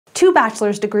2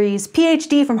 bachelor's degrees,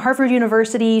 PhD from Harvard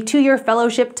University, 2-year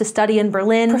fellowship to study in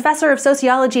Berlin, professor of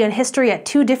sociology and history at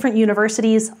 2 different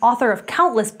universities, author of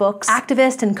countless books,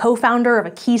 activist and co-founder of a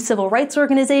key civil rights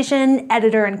organization,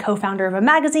 editor and co-founder of a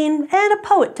magazine, and a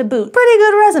poet to boot. Pretty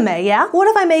good resume, yeah? What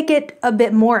if I make it a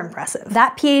bit more impressive?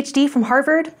 That PhD from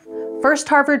Harvard? First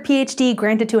Harvard PhD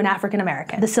granted to an African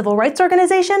American. The civil rights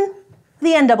organization?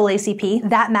 The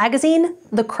NAACP. That magazine?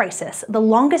 The Crisis, the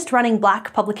longest-running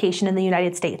Black publication in the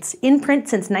United States, in print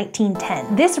since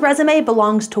 1910. This resume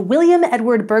belongs to William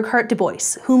Edward Burghardt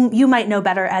Dubois, whom you might know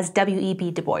better as W.E.B.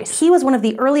 Dubois. He was one of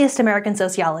the earliest American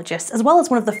sociologists, as well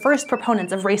as one of the first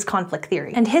proponents of race conflict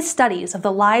theory, and his studies of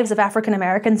the lives of African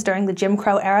Americans during the Jim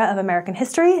Crow era of American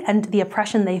history and the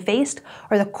oppression they faced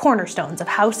are the cornerstones of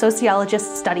how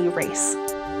sociologists study race.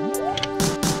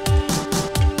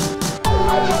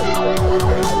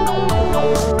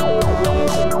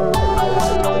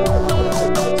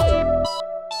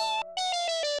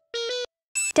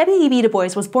 W.E.B. Du Bois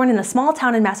was born in a small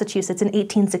town in Massachusetts in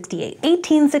 1868.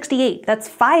 1868, that's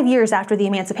 5 years after the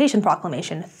Emancipation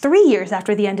Proclamation, 3 years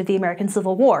after the end of the American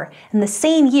Civil War, and the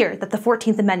same year that the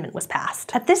 14th Amendment was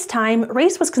passed. At this time,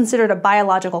 race was considered a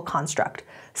biological construct.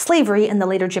 Slavery and the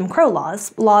later Jim Crow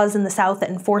laws in the South that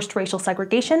enforced racial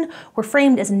segregation, were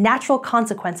framed as natural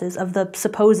consequences of the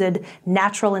supposed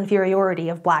natural inferiority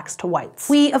of blacks to whites.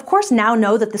 We, of course, now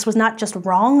know that this was not just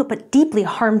wrong, but deeply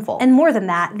harmful. And more than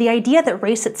that, the idea that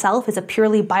race itself is a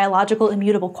purely biological,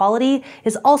 immutable quality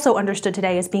is also understood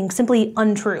today as being simply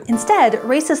untrue. Instead,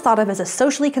 race is thought of as a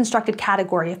socially constructed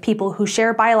category of people who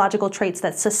share biological traits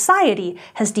that society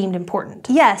has deemed important.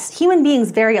 Yes, human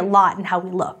beings vary a lot in how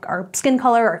we look. Our skin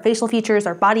color, our facial features,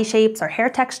 our body shapes, our hair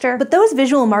texture, but those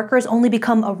visual markers only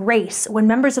become a race when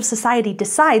members of society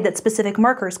decide that specific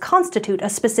markers constitute a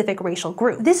specific racial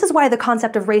group. This is why the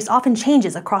concept of race often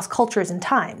changes across cultures and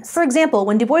times. For example,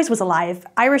 when Du Bois was alive,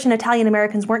 Irish and Italian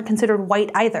Americans weren't considered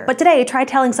white either. But today, try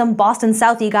telling some Boston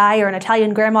Southie guy or an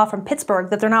Italian grandma from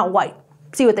Pittsburgh that they're not white.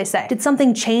 See what they say. Did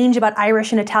something change about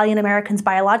Irish and Italian Americans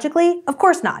biologically? Of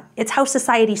course not. It's how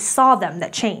society saw them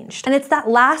that changed. And it's that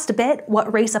last bit,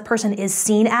 what race a person is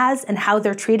seen as and how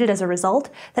they're treated as a result,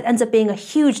 that ends up being a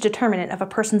huge determinant of a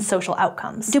person's social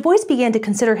outcomes. Du Bois began to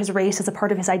consider his race as a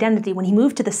part of his identity when he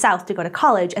moved to the South to go to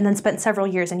college and then spent several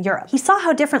years in Europe. He saw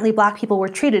how differently black people were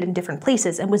treated in different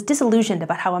places and was disillusioned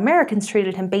about how Americans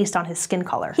treated him based on his skin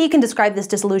color. He can describe this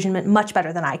disillusionment much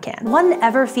better than I can. "One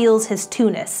ever feels his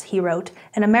two-ness," he wrote,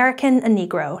 "an American, a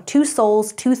Negro, 2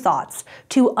 souls, 2 thoughts,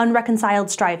 2 unreconciled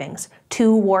strivings,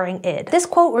 2 warring id." This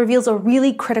quote reveals a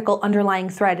really critical underlying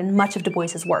thread in much of Du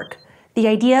Bois's work: the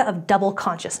idea of double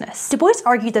consciousness. Du Bois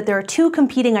argued that there are 2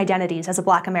 competing identities as a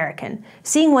black American,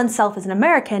 seeing oneself as an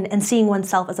American and seeing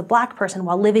oneself as a black person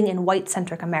while living in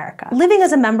white-centric America. Living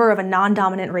as a member of a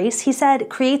non-dominant race, he said,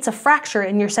 creates a fracture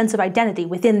in your sense of identity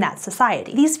within that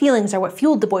society. These feelings are what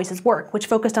fueled Du Bois's work, which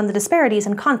focused on the disparities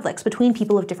and conflicts between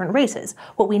people of different races,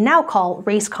 what we now call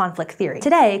race conflict theory.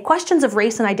 Today, questions of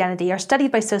race and identity are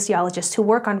studied by sociologists who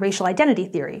work on racial identity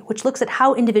theory, which looks at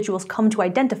how individuals come to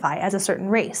identify as a certain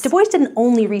race. Du Bois didn't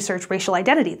only research racial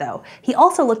identity, though. He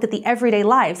also looked at the everyday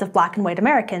lives of black and white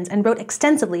Americans and wrote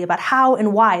extensively about how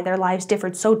and why their lives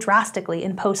differed so drastically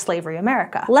in post-slavery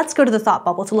America. Let's go to the thought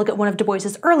bubble to look at one of Du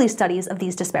Bois's early studies of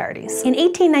these disparities. In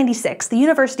 1896, the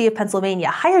University of Pennsylvania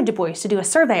hired Du Bois to do a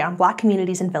survey on black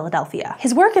communities in Philadelphia.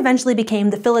 His work eventually became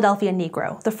The Philadelphia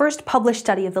Negro, the first published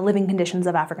study of the living conditions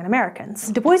of African Americans.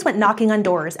 Du Bois went knocking on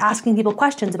doors, asking people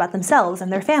questions about themselves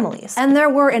and their families. And there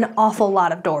were an awful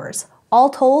lot of doors. All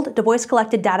told, Du Bois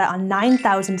collected data on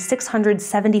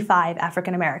 9,675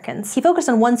 African Americans. He focused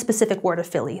on one specific ward of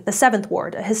Philly, the 7th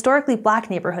Ward, a historically black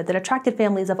neighborhood that attracted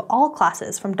families of all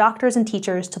classes, from doctors and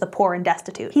teachers to the poor and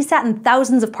destitute. He sat in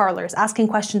thousands of parlors asking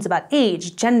questions about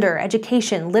age, gender,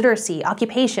 education, literacy,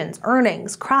 occupations,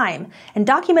 earnings, crime, and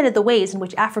documented the ways in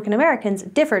which African Americans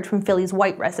differed from Philly's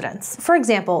white residents. For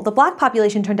example, the black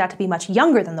population turned out to be much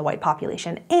younger than the white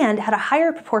population and had a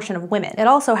higher proportion of women. It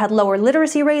also had lower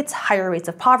literacy rates, higher rates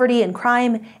of poverty and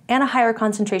crime, and a higher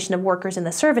concentration of workers in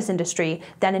the service industry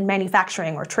than in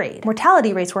manufacturing or trade.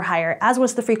 Mortality rates were higher, as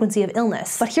was the frequency of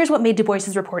illness. But here's what made Du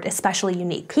Bois's report especially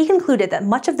unique. He concluded that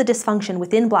much of the dysfunction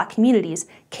within black communities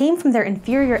came from their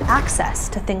inferior access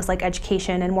to things like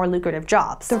education and more lucrative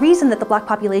jobs. The reason that the black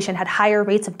population had higher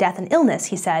rates of death and illness,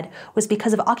 he said, was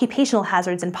because of occupational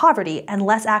hazards and poverty and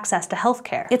less access to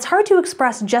healthcare. It's hard to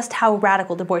express just how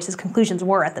radical Du Bois's conclusions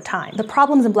were at the time. The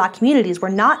problems in black communities were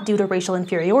not due to racial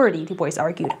inferiority, Du Bois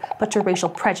argued, but to racial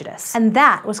prejudice. And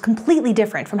that was completely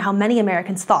different from how many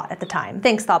Americans thought at the time.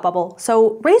 Thanks, Thought Bubble.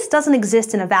 So race doesn't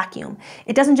exist in a vacuum.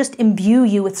 It doesn't just imbue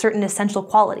you with certain essential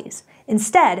qualities.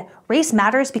 Instead, race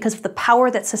matters because of the power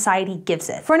that society gives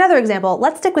it. For another example,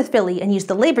 let's stick with Philly and use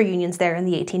the labor unions there in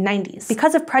the 1890s.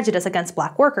 Because of prejudice against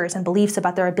black workers and beliefs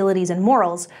about their abilities and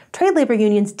morals, trade labor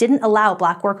unions didn't allow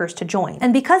black workers to join.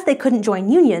 And because they couldn't join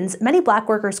unions, many black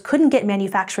workers couldn't get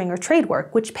manufacturing or trade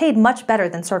work, which paid much better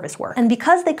than service work. And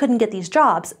because they couldn't get these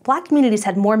jobs, black communities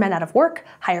had more men out of work,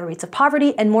 higher rates of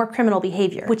poverty, and more criminal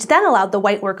behavior, which then allowed the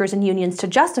white workers and unions to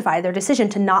justify their decision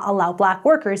to not allow black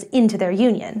workers into their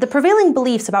union. The prevailing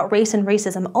beliefs about race and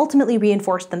racism ultimately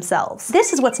reinforced themselves.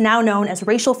 This is what's now known as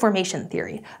racial formation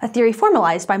theory, a theory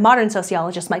formalized by modern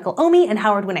sociologists Michael Omi and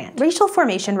Howard Winant. Racial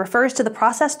formation refers to the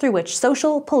process through which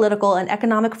social, political, and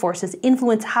economic forces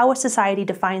influence how a society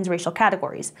defines racial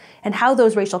categories, and how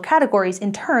those racial categories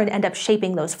in turn end up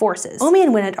shaping those forces. Omi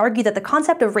and Winant argue that the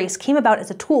concept of race came about as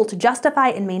a tool to justify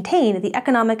and maintain the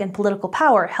economic and political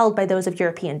power held by those of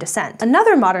European descent.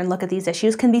 Another modern look at these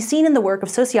issues can be seen in the work of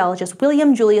sociologist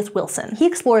William Julius Wilson. He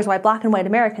explores why black and white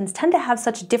Americans tend to have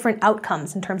such different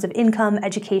outcomes in terms of income,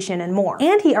 education, and more.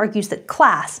 And he argues that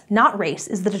class, not race,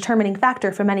 is the determining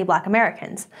factor for many black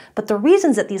Americans. But the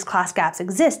reasons that these class gaps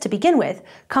exist to begin with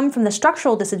come from the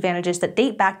structural disadvantages that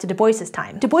date back to Dubois's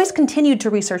time. Dubois continued to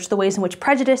research the ways in which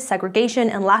prejudice, segregation,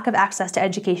 and lack of access to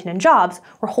education and jobs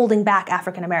were holding back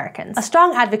African Americans. A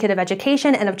strong advocate of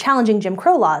education and of challenging Jim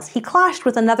Crow laws, he clashed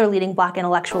with another leading black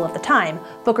intellectual of the time,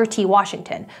 Booker T.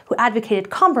 Washington, who advocated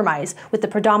compromise with the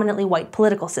predominantly white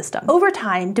political system. Over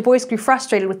time, Du Bois grew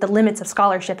frustrated with the limits of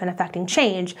scholarship in effecting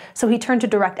change, so he turned to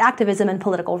direct activism and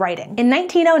political writing. In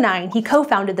 1909, he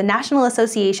co-founded the National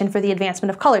Association for the Advancement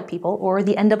of Colored People, or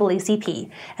the NAACP,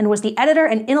 and was the editor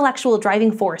and intellectual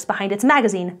driving force behind its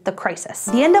magazine, The Crisis.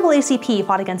 The NAACP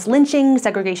fought against lynching,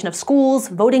 segregation of schools,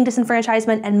 voting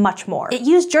disenfranchisement, and much more. It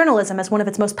used journalism as one of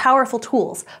its most powerful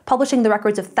tools, publishing the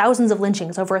records of thousands of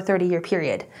lynchings over a 30-year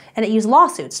period, and it used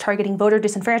lawsuits targeting voter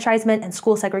disenfranchisement and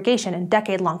school segregation in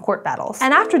decade-long court battles.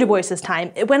 And after Du Bois's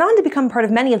time, it went on to become part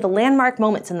of many of the landmark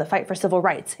moments in the fight for civil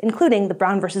rights, including the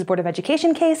Brown versus Board of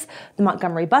Education case, the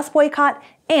Montgomery bus boycott,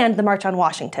 and the March on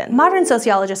Washington. Modern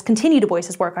sociologists continue Du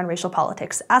Bois's work on racial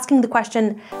politics, asking the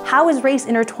question, how is race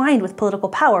intertwined with political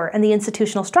power and the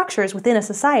institutional structures within a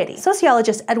society?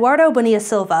 Sociologist Eduardo Bonilla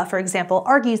Silva, for example,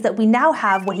 argues that we now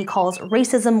have what he calls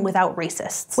racism without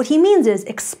racists. What he means is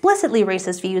explicitly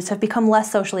racist views have become less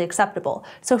socially acceptable,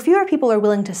 so fewer people are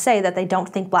willing to say that they don't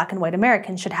think black and white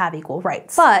Americans should have equal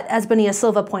rights. But, as Bonilla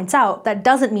Silva points out, that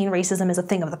doesn't mean racism is a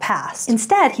thing of the past.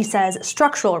 Instead, he says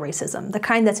structural racism, the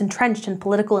kind that's entrenched in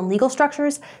political and legal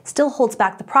structures, still holds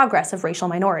back the progress of racial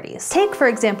minorities. Take, for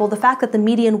example, the fact that the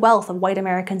median wealth of white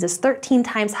Americans is 13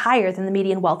 times higher than the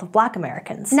median wealth of black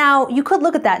Americans. Now, you could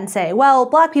look at that and say, well,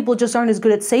 black people just aren't as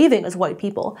good at saving as white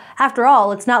people. After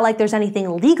all, it's not like there's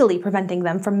anything legally preventing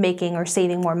them from making or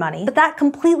saving more money. But that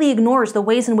completely ignores the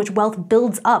ways in which wealth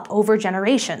builds up over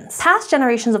generations. Past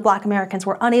generations of black Americans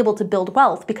were unable to build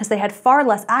wealth because they had far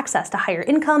less access to higher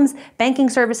incomes, banking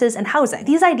services, and housing.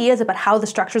 These ideas about how the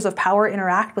structures of power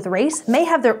interact with race may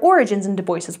have their origins in Du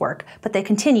Bois's work, but they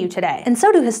continue today. And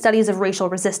so do his studies of racial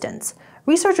resistance.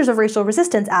 Researchers of racial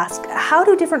resistance ask, how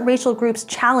do different racial groups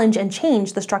challenge and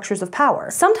change the structures of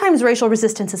power? Sometimes racial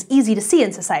resistance is easy to see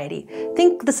in society.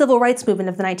 Think the civil rights movement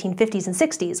of the 1950s and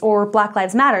 60s, or Black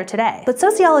Lives Matter today. But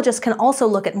sociologists can also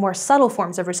look at more subtle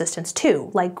forms of resistance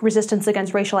too, like resistance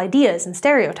against racial ideas and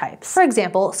stereotypes. For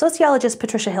example, sociologist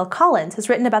Patricia Hill Collins has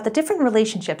written about the different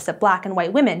relationships that black and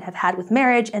white women have had with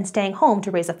marriage and staying home to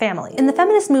raise a family. In the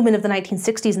feminist movement of the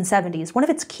 1960s and 70s, one of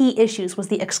its key issues was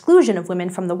the exclusion of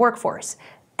women from the workforce.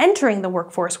 Entering the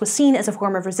workforce was seen as a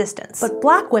form of resistance. But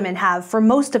black women have, for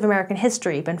most of American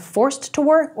history, been forced to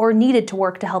work or needed to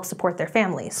work to help support their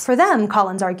families. For them,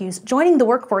 Collins argues, joining the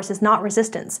workforce is not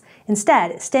resistance.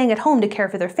 Instead, staying at home to care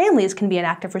for their families can be an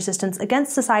act of resistance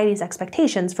against society's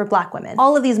expectations for black women.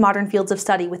 All of these modern fields of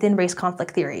study within race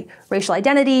conflict theory, racial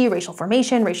identity, racial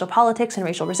formation, racial politics, and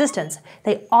racial resistance,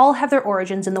 they all have their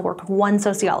origins in the work of one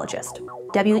sociologist,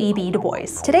 W.E.B. Du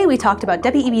Bois. Today we talked about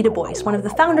W.E.B. Du Bois, one of the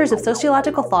founders of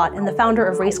sociological thought and the founder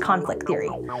of race conflict theory.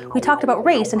 We talked about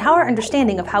race and how our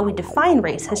understanding of how we define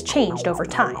race has changed over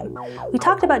time. We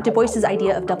talked about Du Bois's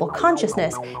idea of double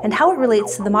consciousness and how it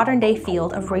relates to the modern-day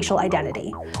field of racial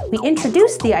identity. We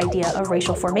introduced the idea of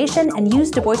racial formation and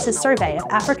used Du Bois's survey of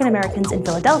African Americans in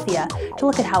Philadelphia to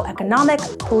look at how economic,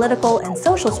 political, and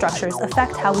social structures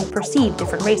affect how we perceive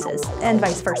different races, and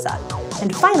vice versa.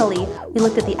 And finally, we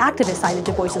looked at the activist side of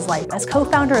Du Bois's life as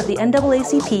co-founder of the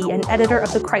NAACP and editor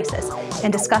of The Crisis,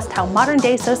 and discussed how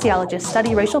modern-day sociologists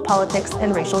study racial politics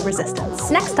and racial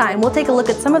resistance. Next time, we'll take a look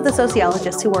at some of the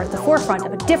sociologists who were at the forefront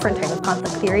of a different type of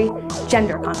conflict theory,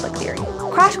 gender conflict theory.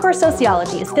 Crash Course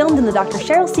Sociology is filmed in the Dr.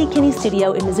 Cheryl C. Kinney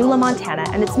studio in Missoula, Montana,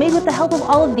 and it's made with the help of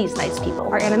all of these nice people.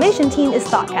 Our animation team is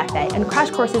Thought Cafe, and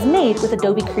Crash Course is made with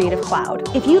Adobe Creative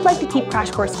Cloud. If you'd like to keep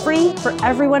Crash Course free for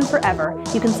everyone forever,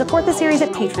 you can support the series at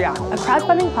Patreon, a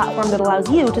crowdfunding platform that allows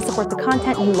you to support the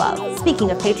content you love.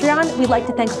 Speaking of Patreon, we'd like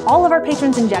to thank all of our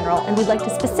patrons in general, and we'd like to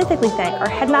specifically thank our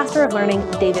Headmaster of Learning,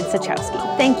 David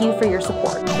Sachowski. Thank you for your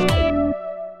support.